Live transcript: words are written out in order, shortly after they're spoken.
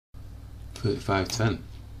35-10.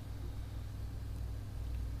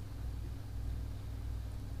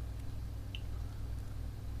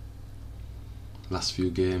 Last few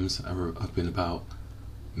games have been about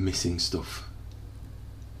missing stuff.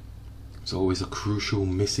 It's always a crucial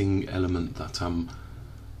missing element that I'm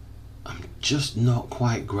just not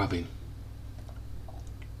quite grabbing.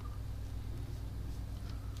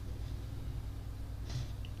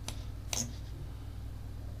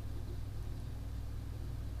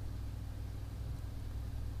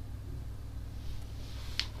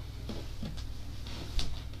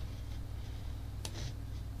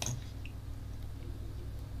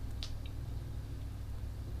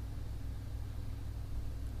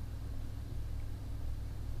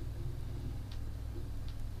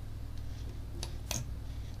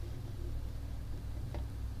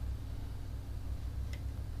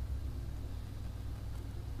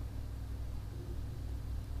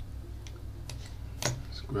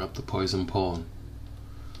 Grab the poison pawn.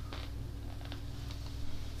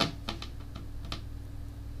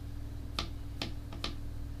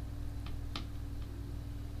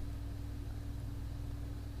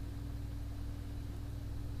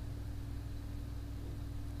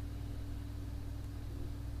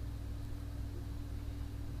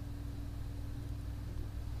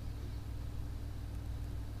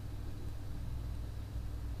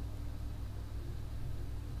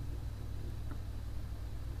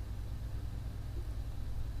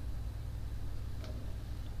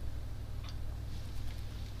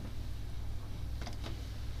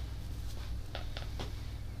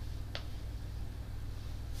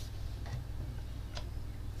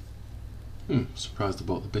 Surprised they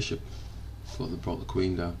brought the bishop. Thought they brought the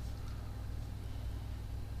queen down.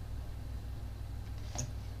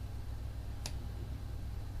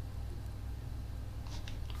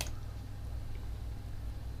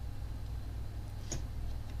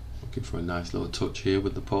 Looking for a nice little touch here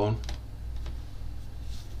with the pawn.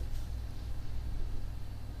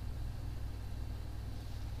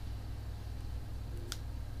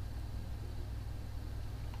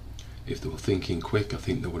 If they were thinking quick, I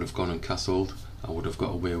think they would have gone and castled. I would have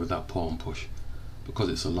got away with that pawn push. Because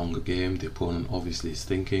it's a longer game, the opponent obviously is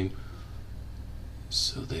thinking,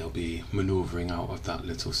 so they'll be manoeuvring out of that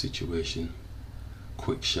little situation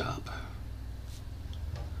quick, sharp.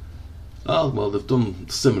 Oh well, they've done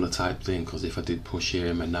similar type thing, because if I did push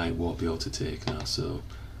here, my knight won't be able to take now, so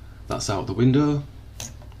that's out the window.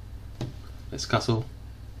 Let's castle.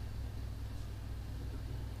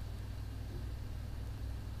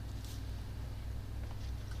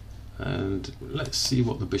 And let's see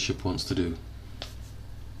what the bishop wants to do.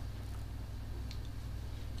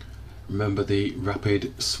 Remember the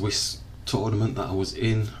rapid Swiss tournament that I was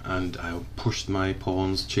in, and I pushed my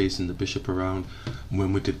pawns chasing the bishop around.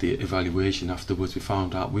 When we did the evaluation afterwards, we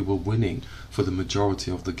found out we were winning for the majority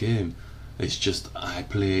of the game. It's just I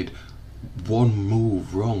played one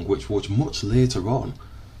move wrong, which was much later on.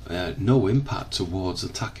 No impact towards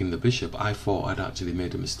attacking the bishop. I thought I'd actually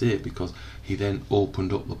made a mistake because he then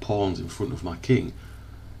opened up the pawns in front of my king,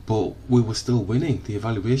 but we were still winning. The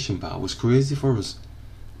evaluation bar was crazy for us.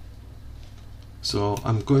 So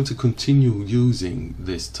I'm going to continue using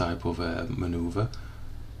this type of maneuver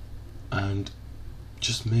and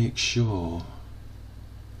just make sure.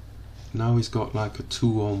 Now he's got like a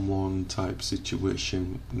 2-on-1 type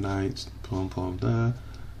situation. Knight, pawn there.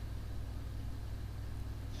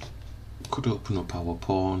 Could open up our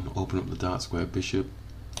pawn, open up the dark square bishop.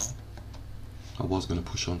 I was going to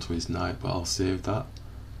push onto his knight, but I'll save that.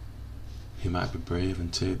 He might be brave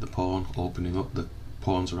and take the pawn, opening up the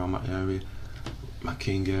pawns around my area, my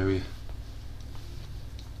king area.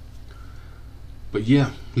 But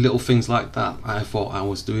yeah, little things like that. I thought I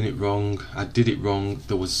was doing it wrong. I did it wrong.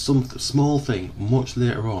 There was some small thing much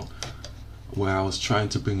later on where I was trying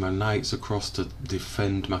to bring my knights across to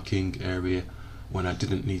defend my king area, when I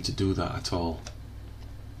didn't need to do that at all.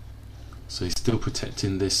 So he's still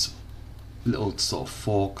protecting this little sort of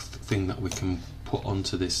fork thing that we can put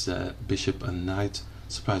onto this bishop and knight.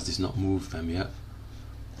 Surprised he's not moved them yet.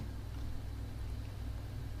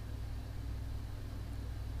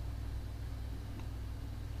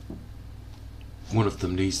 One of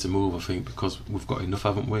them needs to move, I think, because we've got enough,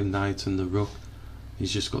 haven't we? Knight and the rook.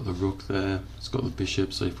 He's just got the rook there. He's got the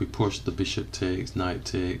bishop, so if we push, the bishop takes, knight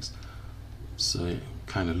takes. So it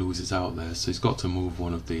kind of loses out there. So he's got to move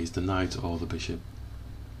one of these, the knight or the bishop.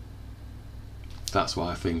 That's what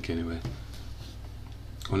I think anyway.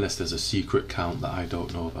 Unless there's a secret count that I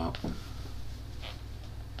don't know about.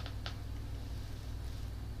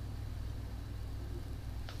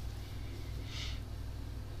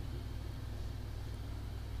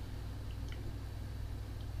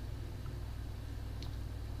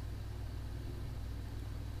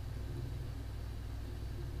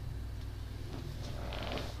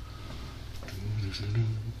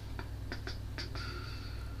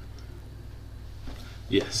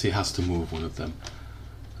 Yes, he has to move one of them.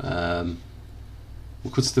 We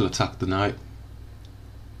could still attack the knight.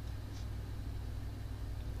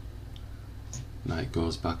 Knight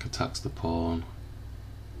goes back, attacks the pawn.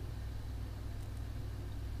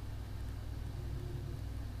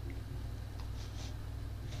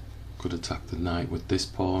 Could attack the knight with this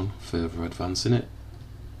pawn, further advancing it.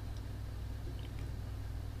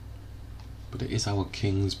 But it is our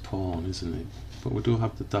king's pawn, isn't it? But we do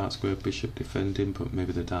have the dark square bishop defending, but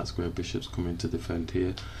maybe the dark square bishop's coming to defend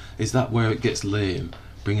here. Is that where it gets lame?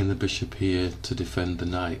 Bringing the bishop here to defend the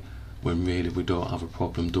knight, when really we don't have a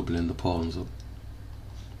problem doubling the pawns up.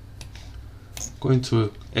 Going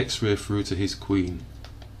to X-ray through to his queen.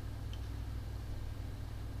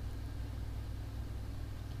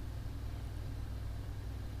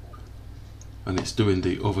 And it's doing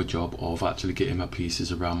the other job of actually getting my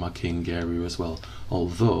pieces around my king area as well.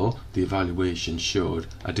 Although the evaluation showed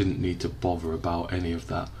I didn't need to bother about any of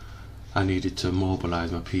that. I needed to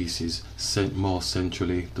mobilise my pieces more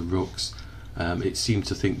centrally, the rooks. It seemed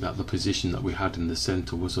to think that the position that we had in the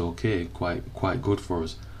centre was okay, quite good for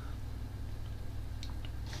us.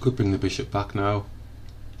 Could bring the bishop back now,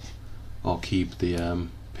 or keep the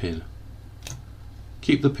pin.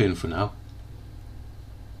 Keep the pin for now.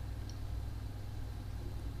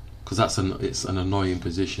 Because it's an annoying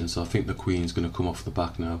position, so I think the queen's going to come off the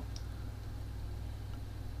back now.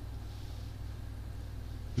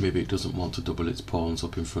 Maybe it doesn't want to double its pawns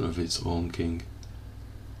up in front of its own king.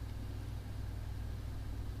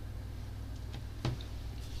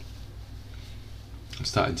 I'm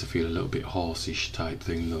starting to feel a little bit horseish type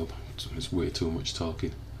thing though. It's way too much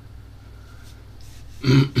talking.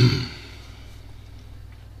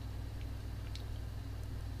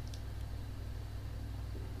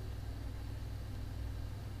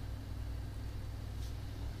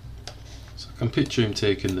 I can picture him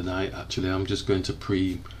taking the knight. Actually, I'm just going to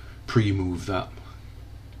pre-move that.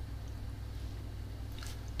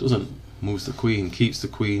 Doesn't move the queen, keeps the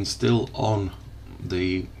queen still on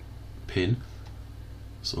the pin,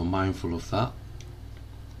 so mindful of that.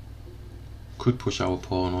 Could push our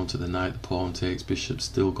pawn onto the knight, the pawn takes, bishop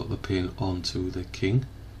still got the pin onto the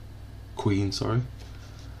queen, sorry.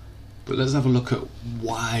 But let's have a look at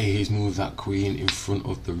why he's moved that queen in front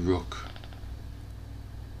of the rook.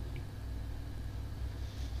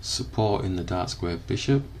 Supporting the dark square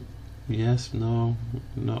bishop. Yes, no,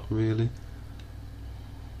 not really.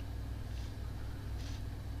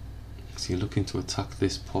 Is he looking to attack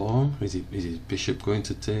this pawn? Is his bishop going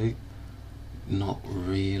to take? Not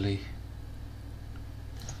really.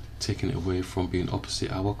 Taking it away from being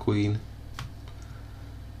opposite our queen.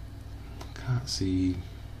 Can't see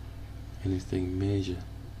anything major.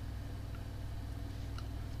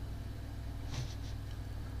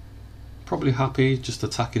 Probably happy just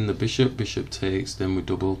attacking the bishop. Bishop takes, then we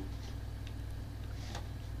double.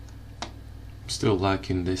 Still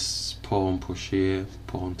liking this pawn push here.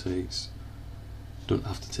 Pawn takes. Don't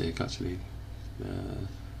have to take actually.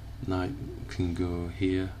 Knight can go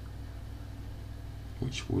here,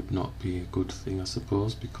 which would not be a good thing, I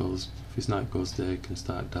suppose, because if his knight goes there, he can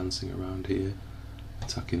start dancing around here,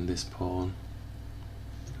 attacking this pawn.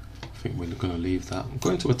 I think we're going to leave that. I'm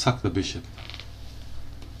going to attack the bishop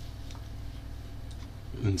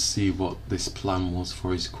and see what this plan was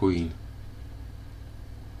for his queen.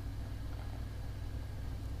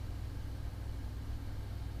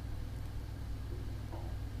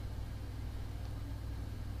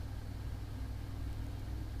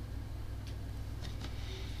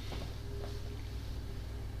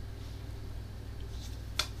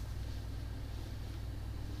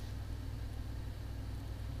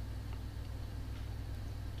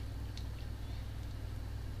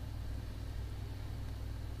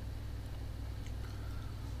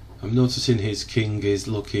 I'm noticing his king is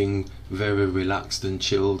looking very relaxed and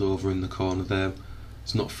chilled over in the corner there.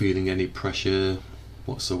 He's not feeling any pressure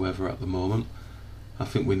whatsoever at the moment. I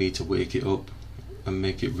think we need to wake it up and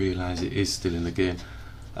make it realise it is still in the game.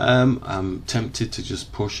 I'm tempted to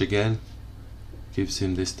just push again. Gives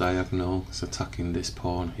him this diagonal. It's attacking this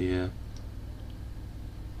pawn here.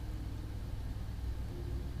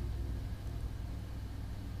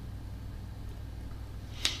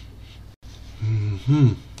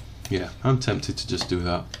 Yeah, I'm tempted to just do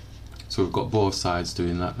that. So we've got both sides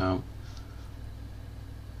doing that now.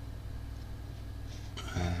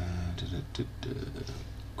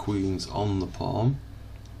 Queen's on the pawn.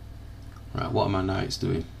 Right, what are my knights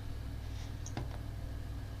doing?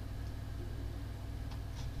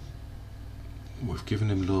 We've given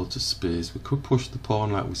him loads of space. We could push the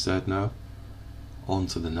pawn like we said now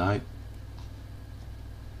onto the knight.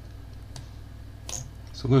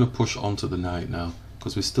 So I'm going to push onto the knight now,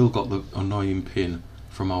 because we've still got the annoying pin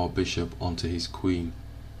from our bishop onto his queen.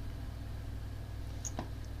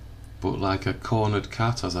 But like a cornered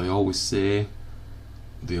cat, as I always say,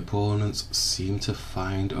 the opponents seem to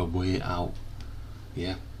find a way out.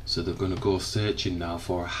 Yeah, so they're going to go searching now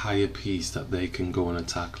for a higher piece that they can go and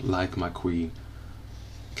attack, like my queen.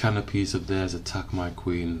 Can a piece of theirs attack my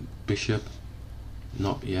queen? Bishop?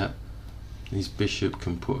 Not yet. His bishop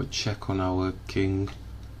can put a check on our king.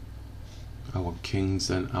 Our king's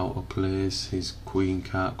then out of place. His queen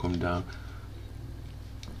can't come down.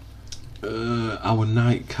 Our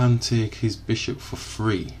knight can take his bishop for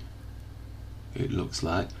free, it looks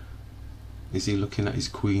like. Is he looking at his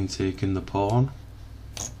queen taking the pawn?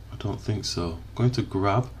 I don't think so. I'm going to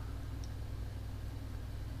grab.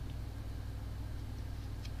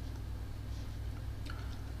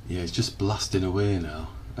 Yeah, he's just blasting away now.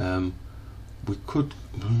 We could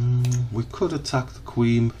attack the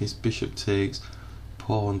queen. His bishop takes,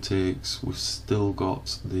 pawn takes. We've still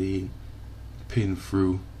got the pin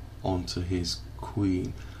through onto his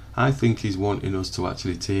queen. I think he's wanting us to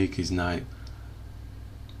actually take his knight,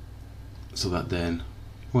 so that then,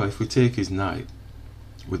 well, if we take his knight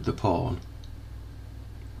with the pawn,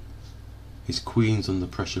 his queen's under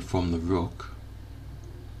pressure from the rook.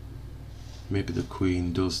 Maybe the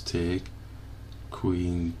queen does take,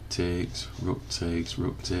 queen takes, rook takes,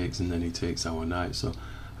 and then he takes our knight. So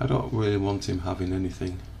I don't really want him having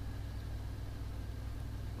anything.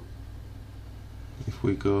 If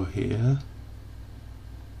we go here,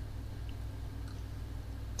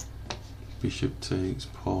 bishop takes,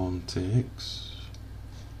 pawn takes.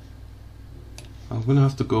 I'm gonna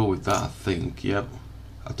have to go with that, I think. Yep.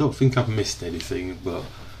 I don't think I've missed anything, but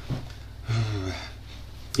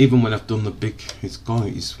even when I've done the big,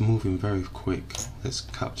 it's moving very quick. Let's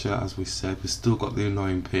capture, as we said. We've still got the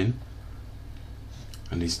annoying pin,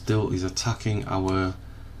 and he's attacking our,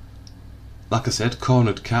 like I said,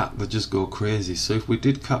 cornered cat. They just go crazy. So if we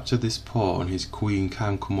did capture this pawn, his queen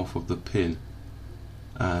can come off of the pin,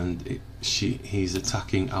 and he's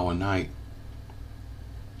attacking our knight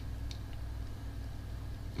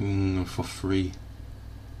for free.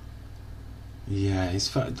 Yeah,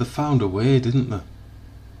 they found a way, didn't they?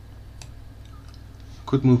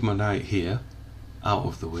 Could move my knight here, out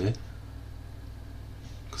of the way,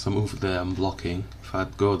 because I'm over there, I'm blocking. If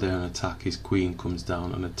I'd go there and attack, his queen comes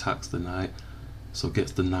down and attacks the knight, so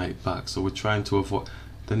gets the knight back. So we're trying to avoid.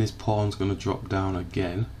 Then his pawn's going to drop down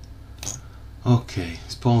again. Okay,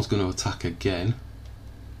 his pawn's going to attack again.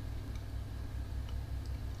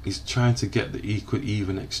 He's trying to get the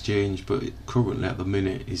even exchange, but currently at the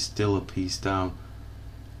minute he's still a piece down,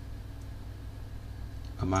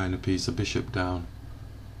 a minor piece, a bishop down.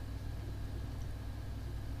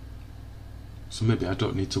 So maybe I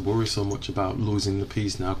don't need to worry so much about losing the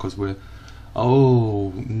piece now, because we're...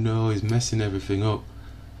 Oh no, he's messing everything up.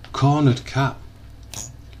 Cornered cat.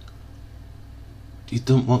 He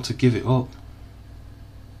don't want to give it up.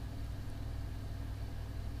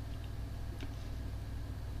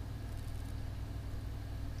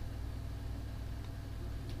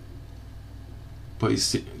 But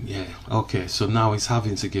he's... Yeah, okay, so now he's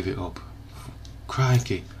having to give it up.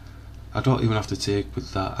 Crikey. I don't even have to take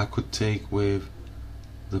with that. I could take with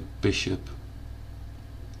the bishop.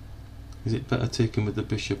 Is it better taking with the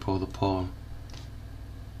bishop or the pawn?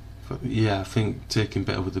 Yeah, I think taking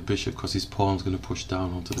better with the bishop, because his pawn's going to push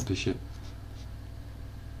down onto the bishop.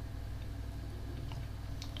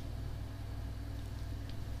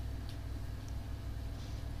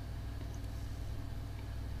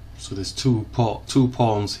 So there's two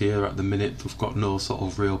pawns here at the minute. They've got no sort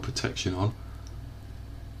of real protection on.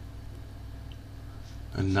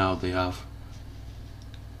 And now they have.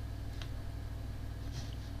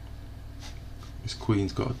 His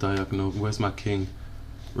queen's got a diagonal. Where's my king?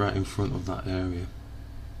 Right in front of that area.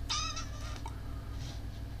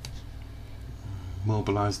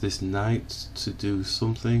 Mobilize this knight to do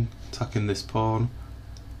something. Attacking this pawn.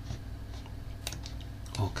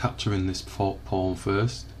 Or capturing this pawn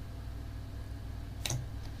first.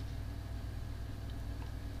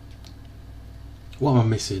 What am I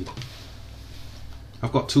missing?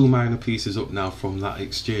 I've got two minor pieces up now from that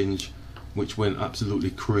exchange, which went absolutely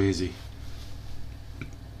crazy.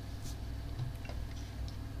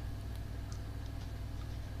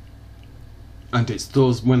 And it's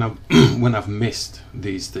those, when I've missed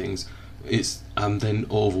these things, I'm then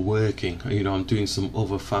overworking. You know, I'm doing some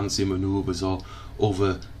other fancy maneuvers or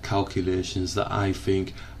other calculations that I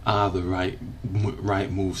think are the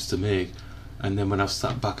right moves to make. And then when I've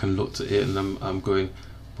sat back and looked at it, and I'm going,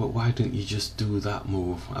 but why didn't you just do that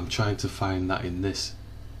move? I'm trying to find that in this.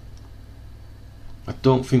 I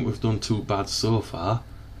don't think we've done too bad so far,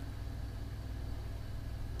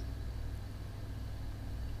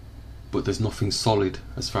 but there's nothing solid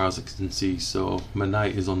as far as I can see. So my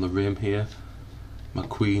knight is on the rim here, my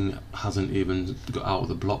queen hasn't even got out of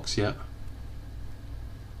the blocks yet.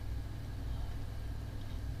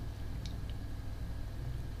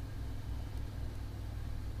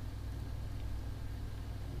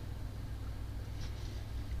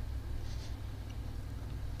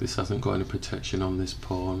 This hasn't got any protection on this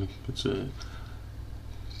pawn.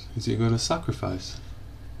 Is he going to sacrifice?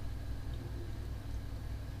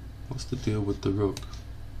 What's the deal with the rook?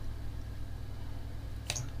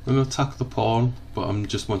 I'm going to attack the pawn, but I'm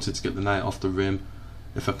just wanting to get the knight off the rim.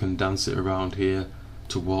 If I can dance it around here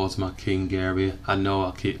towards my king area. I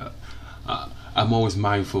know I'm always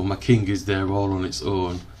mindful my king is there all on its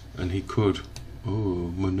own, and he could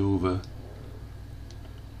maneuver.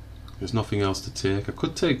 There's nothing else to take. I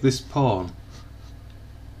could take this pawn,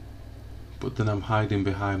 but then I'm hiding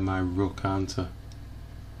behind my rook, aren't I?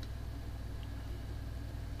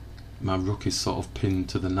 My rook is sort of pinned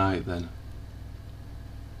to the knight then.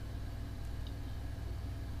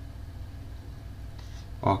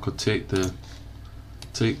 Or I could take the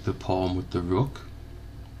pawn with the rook,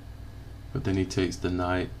 but then he takes the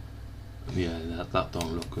knight. Yeah, that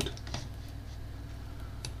don't look good.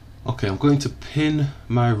 Okay, I'm going to pin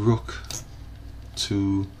my rook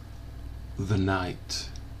to the knight.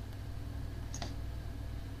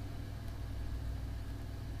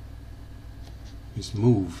 He's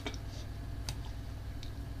moved.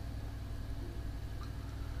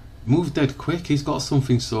 Moved dead quick. He's got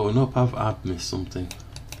something sewn up. I've missed something.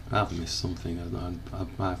 I've missed something.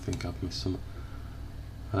 I think I've missed something.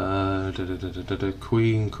 The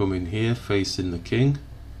queen coming here facing the king.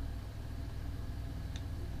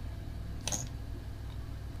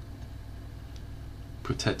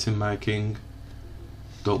 Protecting my king.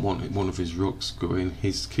 Don't want one of his rooks going.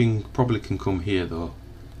 His king probably can come here though,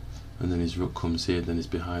 and then his rook comes here, then he's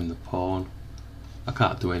behind the pawn. I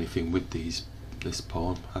can't do anything with this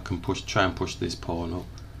pawn. I can try and push this pawn up,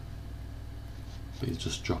 but you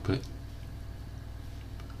just drop it.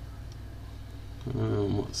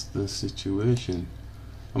 What's the situation?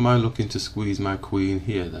 Am I looking to squeeze my queen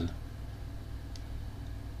here then?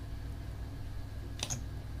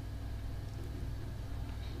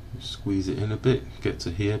 Squeeze it in a bit, get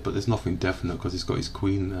to here, but there's nothing definite because he's got his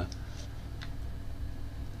queen there.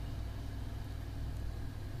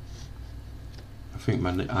 I think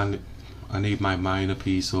I need my minor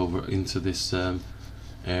piece over into this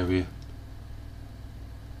area.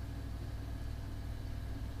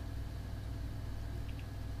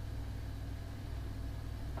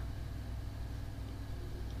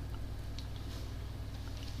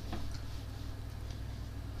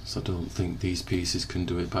 So I don't think these pieces can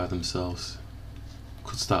do it by themselves.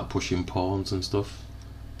 Could start pushing pawns and stuff.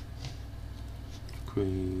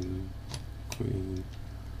 Queen, queen,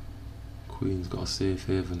 queen's got a safe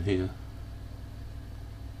haven here.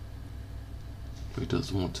 But he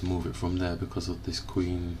doesn't want to move it from there because of this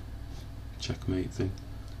queen checkmate thing.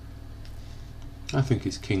 I think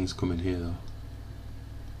his king's coming here though.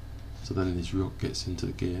 So then his rook gets into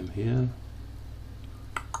the game here.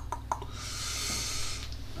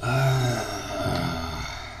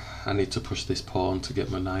 I need to push this pawn to get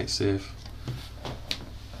my knight safe.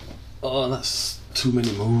 Oh, that's too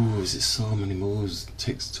many moves. It's so many moves. It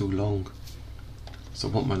takes too long. So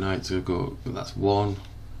I want my knight to go. That's 1,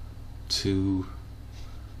 2,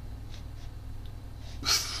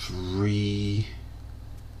 3,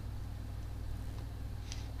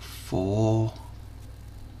 4.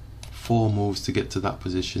 4 moves to get to that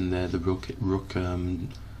position there. The rook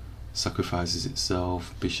sacrifices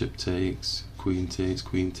itself. Bishop takes. Queen takes.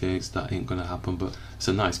 Queen takes. That ain't gonna happen, but it's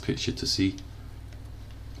a nice picture to see.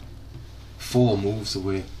 4 moves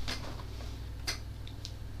away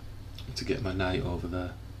to get my knight over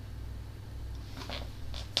there.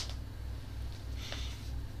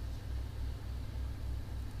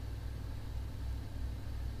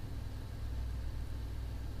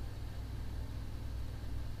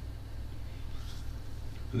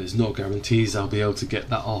 And there's no guarantees I'll be able to get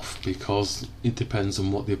that off because it depends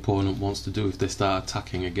on what the opponent wants to do. If they start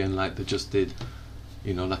attacking again like they just did,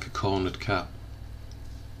 you know, like a cornered cat.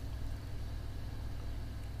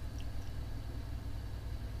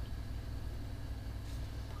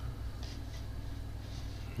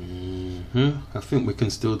 I think we can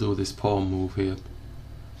still do this pawn move here.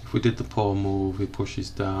 If we did the pawn move, he pushes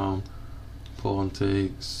down, pawn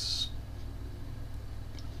takes,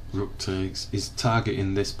 rook takes. He's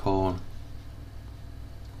targeting this pawn.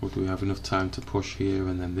 Would we have enough time to push here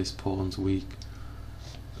and then this pawn's weak?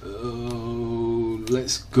 Oh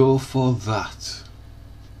let's go for that.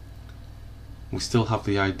 We still have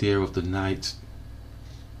the idea of the knight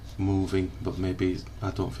moving, but maybe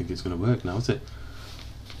I don't think it's going to work now, is it?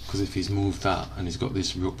 Because if he's moved that and he's got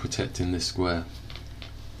this rook protecting this square,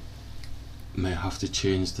 may have to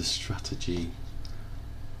change the strategy.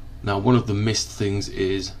 Now, one of the missed things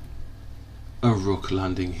is a rook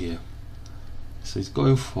landing here, so he's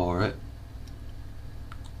going for it.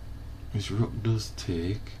 His rook does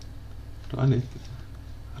take. I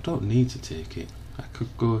don't need to take it. I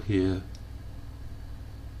could go here.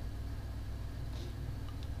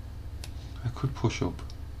 I could push up,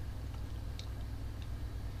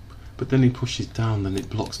 but then he pushes down, then it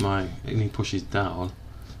blocks my, and he pushes down,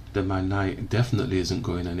 then my knight definitely isn't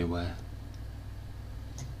going anywhere.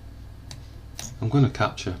 I'm going to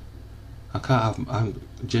capture. I can't have, I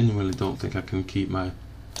genuinely don't think I can keep my,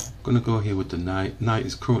 I'm going to go here with the knight. Knight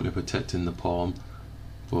is currently protecting the pawn,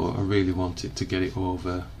 but I really want it to get it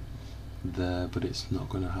over there, but it's not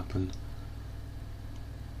going to happen.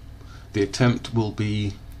 The attempt will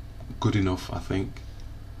be good enough, I think.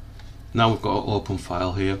 Now we've got an open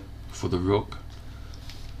file here for the rook,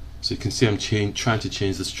 so you can see I'm trying to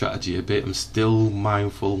change the strategy a bit. I'm still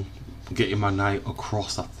mindful. Getting my knight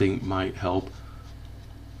across, I think, might help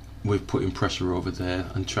with putting pressure over there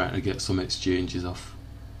and trying to get some exchanges off.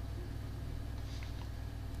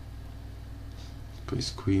 But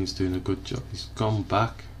his queen's doing a good job. He's gone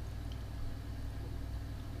back,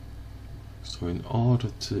 so in order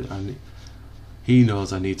to, he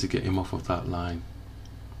knows I need to get him off of that line.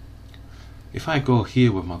 If I go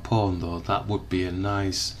here with my pawn though, that would be a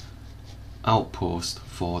nice outpost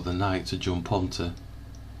for the knight to jump onto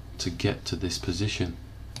to get to this position,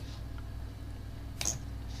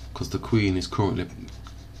 because the queen is currently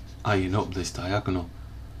eyeing up this diagonal,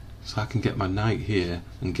 so I can get my knight here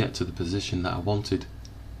and get to the position that I wanted.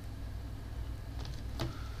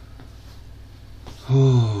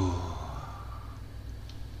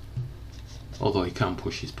 Although he can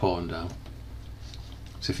push his pawn down.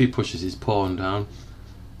 So if he pushes his pawn down,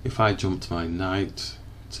 if I jump to my knight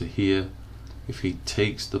to here, if he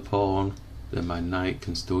takes the pawn, then my knight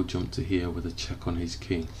can still jump to here with a check on his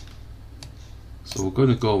king. So we're going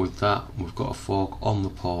to go with that. We've got a fork on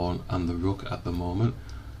the pawn and the rook at the moment,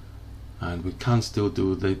 and we can still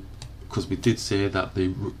do the, because we did say that the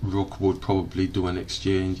rook would probably do an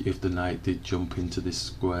exchange if the knight did jump into this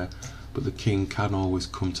square, but the king can always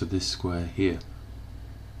come to this square here.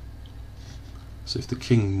 So if the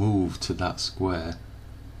king moved to that square,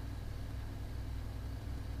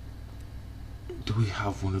 do we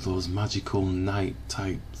have one of those magical knight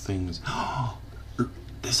type things? Oh,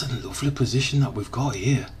 there's a lovely position that we've got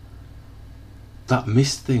here. That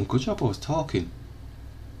missed thing, good job I was talking.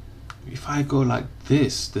 If I go like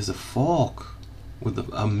this, there's a fork with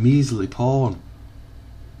a measly pawn.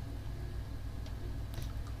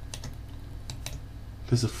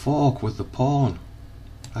 There's a fork with the pawn.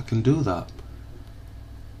 I can do that.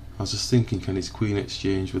 I was just thinking, can his queen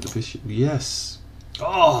exchange with the bishop? Yes.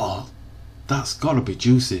 Oh, that's got to be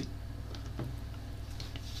juicy.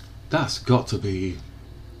 That's got to be...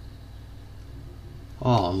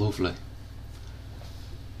 oh, lovely.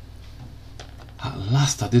 At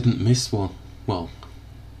last I didn't miss one. Well,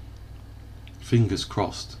 fingers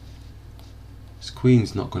crossed. His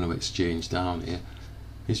queen's not going to exchange down here.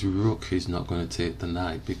 His rook is not going to take the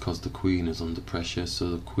knight because the queen is under pressure,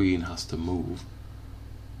 so the queen has to move.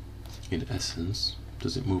 In essence,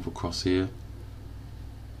 does it move across here?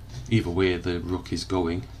 Either way, the rook is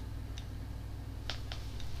going.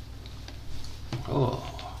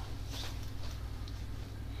 Oh,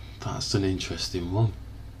 that's an interesting one.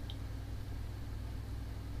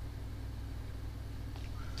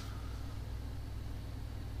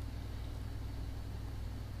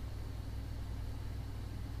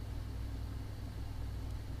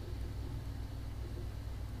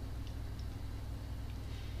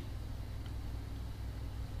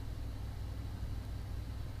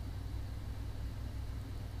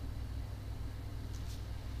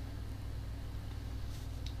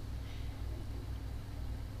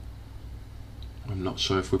 I'm not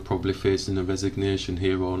sure if we're probably facing a resignation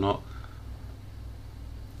here or not.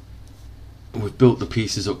 We've built the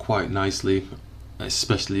pieces up quite nicely,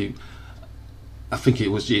 especially I think it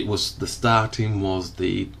was the starting was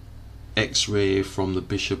the X-ray from the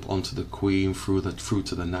bishop onto the queen through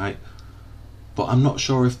to the knight. But I'm not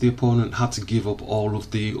sure if the opponent had to give up all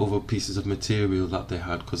of the other pieces of material that they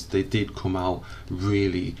had, because they did come out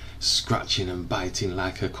really scratching and biting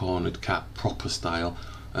like a cornered cat, proper style.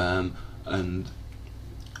 And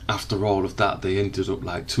after all of that, they ended up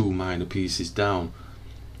like 2 minor pieces down.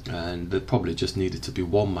 and there probably just needed to be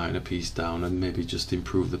one minor piece down and maybe just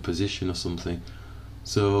improve the position or something.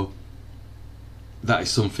 So that is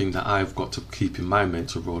something that I've got to keep in my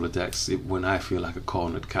mental Rolodex when I feel like a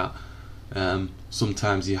cornered cat.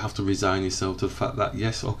 Sometimes you have to resign yourself to the fact that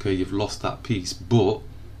yes, okay, you've lost that piece, but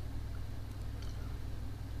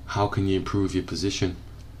how can you improve your position?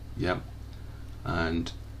 Yep.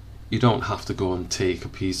 And you don't have to go and take a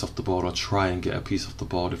piece off the board or try and get a piece off the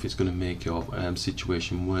board if it's going to make your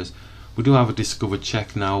situation worse. We do have a discovered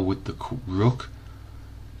check now with the rook,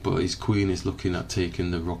 but his queen is looking at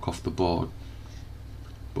taking the rook off the board.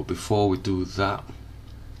 But before we do that,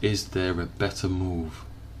 is there a better move?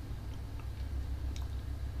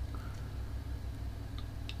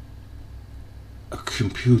 A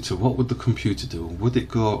computer, what would the computer do? Would it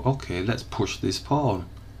go, okay, let's push this pawn?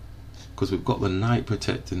 Because we've got the knight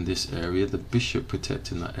protecting this area, the bishop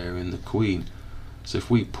protecting that area, and the queen. So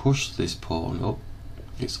if we push this pawn up,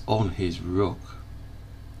 it's on his rook.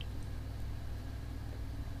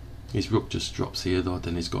 His rook just drops here though,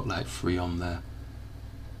 then he's got like 3 on there.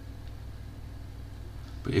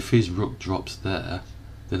 But if his rook drops there,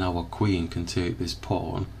 then our queen can take this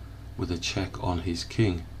pawn with a check on his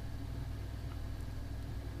king.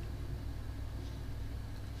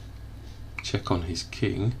 Check on his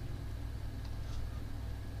king.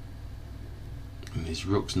 And his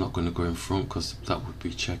rook's not going to go in front because that would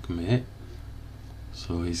be checkmate.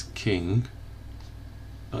 So his king,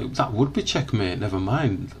 that would be checkmate, never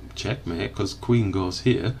mind checkmate, because queen goes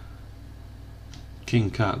here. King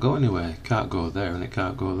can't go anywhere, can't go there, and it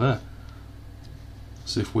can't go there.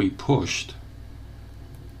 So if we pushed,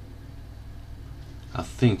 I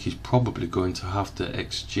think he's probably going to have to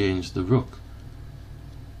exchange the rook.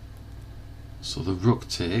 So the rook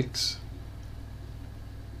takes,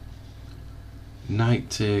 knight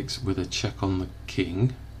takes with a check on the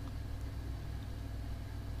king.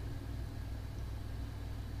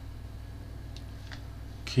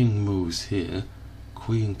 King moves here.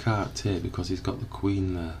 Queen can't take because he's got the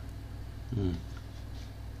queen there.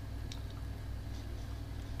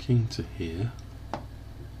 King to here.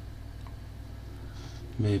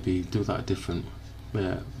 Maybe do that different.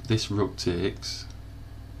 Yeah, this rook takes.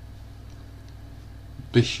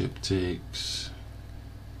 Bishop takes.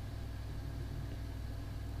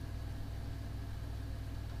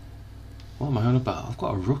 What am I on about? I've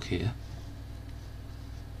got a rook here.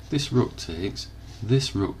 This rook takes.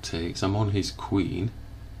 This rook takes. I'm on his queen.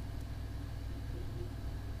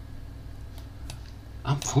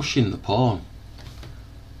 I'm pushing the pawn.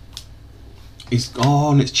 He's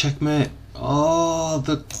oh, and it's checkmate. Oh,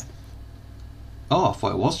 I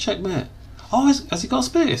thought it was checkmate. Oh, has he got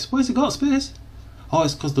space? Where's he got space? Oh,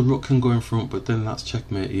 it's because the rook can go in front, but then that's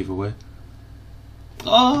checkmate either way.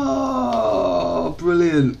 Oh,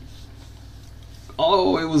 brilliant.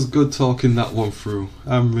 Oh, it was good talking that one through.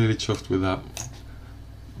 I'm really chuffed with that.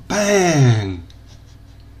 Bang!